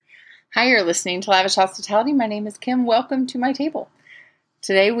Hi, you're listening to Lavish Hospitality. My name is Kim. Welcome to my table.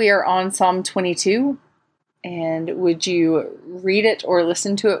 Today we are on Psalm 22, and would you read it or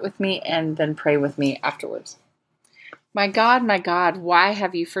listen to it with me and then pray with me afterwards? My God, why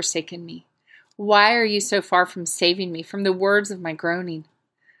have you forsaken me? Why are you so far from saving me from the words of my groaning?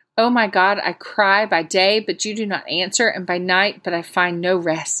 Oh my God, I cry by day, but you do not answer, and by night, but I find no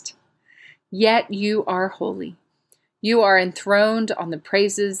rest. Yet you are holy. You are enthroned on the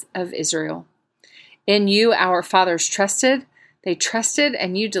praises of Israel. In you our fathers trusted. They trusted,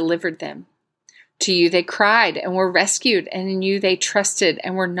 and you delivered them. To you they cried and were rescued, and in you they trusted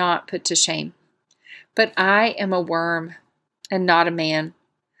and were not put to shame. But I am a worm and not a man,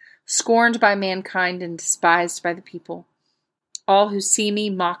 scorned by mankind and despised by the people. All who see me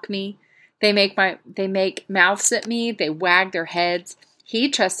mock me. They make mouths at me. They wag their heads. He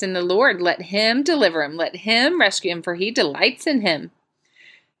trusts in the Lord. Let him deliver him. Let him rescue him, for he delights in him.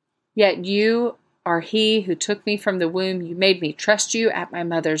 Yet you are he who took me from the womb. You made me trust you at my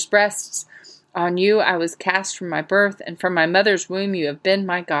mother's breasts. On you I was cast from my birth, and from my mother's womb you have been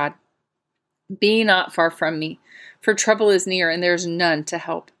my God. Be not far from me, for trouble is near, and there is none to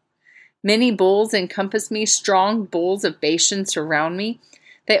help. Many bulls encompass me. Strong bulls of Bashan surround me.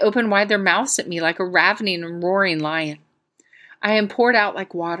 They open wide their mouths at me like a ravening and roaring lion. I am poured out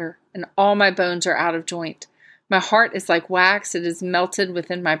like water, and all my bones are out of joint. My heart is like wax, it is melted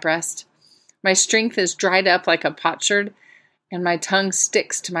within my breast. My strength is dried up like a potsherd, and my tongue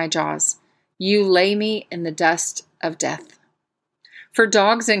sticks to my jaws. You lay me in the dust of death. For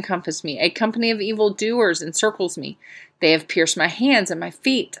dogs encompass me, a company of evildoers encircles me. They have pierced my hands and my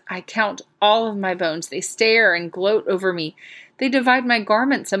feet. I count all of my bones. They stare and gloat over me. They divide my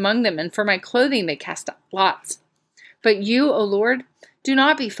garments among them, and for my clothing they cast lots. But you, O Lord, do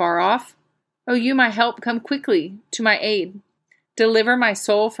not be far off. O you, my help, come quickly to my aid. Deliver my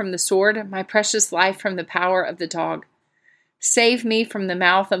soul from the sword, my precious life from the power of the dog. Save me from the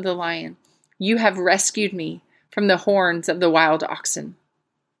mouth of the lion. You have rescued me from the horns of the wild oxen.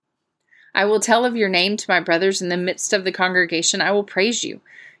 I will tell of your name to my brothers in the midst of the congregation. I will praise you.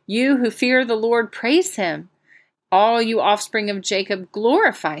 You who fear the Lord, praise him. All you offspring of Jacob,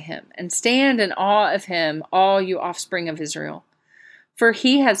 glorify him, and stand in awe of him, all you offspring of Israel. For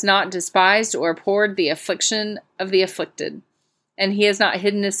he has not despised or abhorred the affliction of the afflicted, and he has not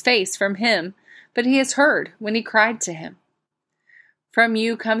hidden his face from him, but he has heard when he cried to him. From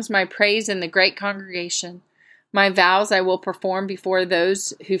you comes my praise in the great congregation. My vows I will perform before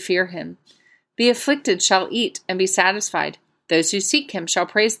those who fear him. The afflicted shall eat and be satisfied. Those who seek him shall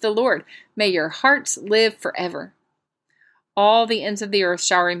praise the Lord. May your hearts live forever. All the ends of the earth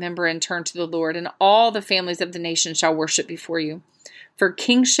shall remember and turn to the Lord, and all the families of the nations shall worship before you. For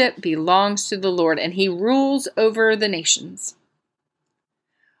kingship belongs to the Lord, and he rules over the nations.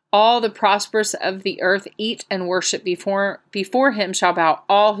 All the prosperous of the earth eat and worship before him shall bow,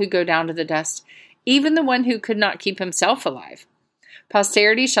 all who go down to the dust, even the one who could not keep himself alive.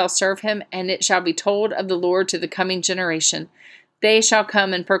 Posterity shall serve him, and it shall be told of the Lord to the coming generation. They shall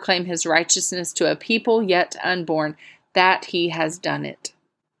come and proclaim his righteousness to a people yet unborn, that he has done it.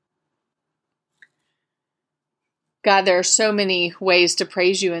 God, there are so many ways to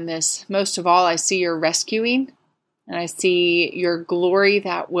praise you in this. Most of all, I see your rescuing, and I see your glory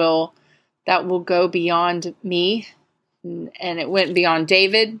that will go beyond me, and it went beyond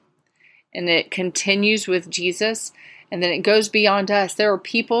David, and it continues with Jesus, and then it goes beyond us. There are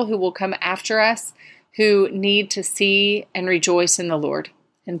people who will come after us who need to see and rejoice in the Lord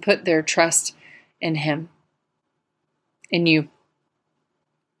and put their trust in him, in you.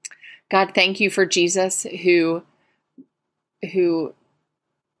 God, thank you for Jesus who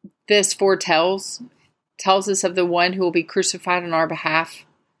this foretells, tells us of the one who will be crucified on our behalf.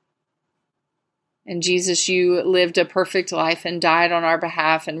 And Jesus, you lived a perfect life and died on our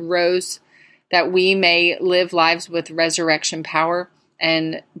behalf and rose that we may live lives with resurrection power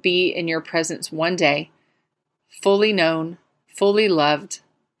and be in your presence one day, fully known, fully loved,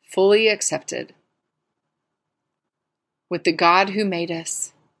 fully accepted, with the God who made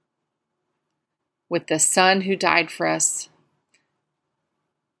us, with the Son who died for us,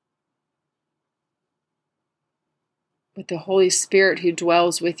 with the Holy Spirit who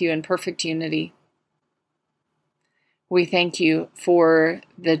dwells with you in perfect unity. We thank you for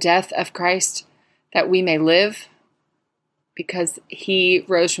the death of Christ, that we may live, because he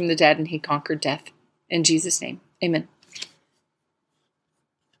rose from the dead and he conquered death. In Jesus' name, amen.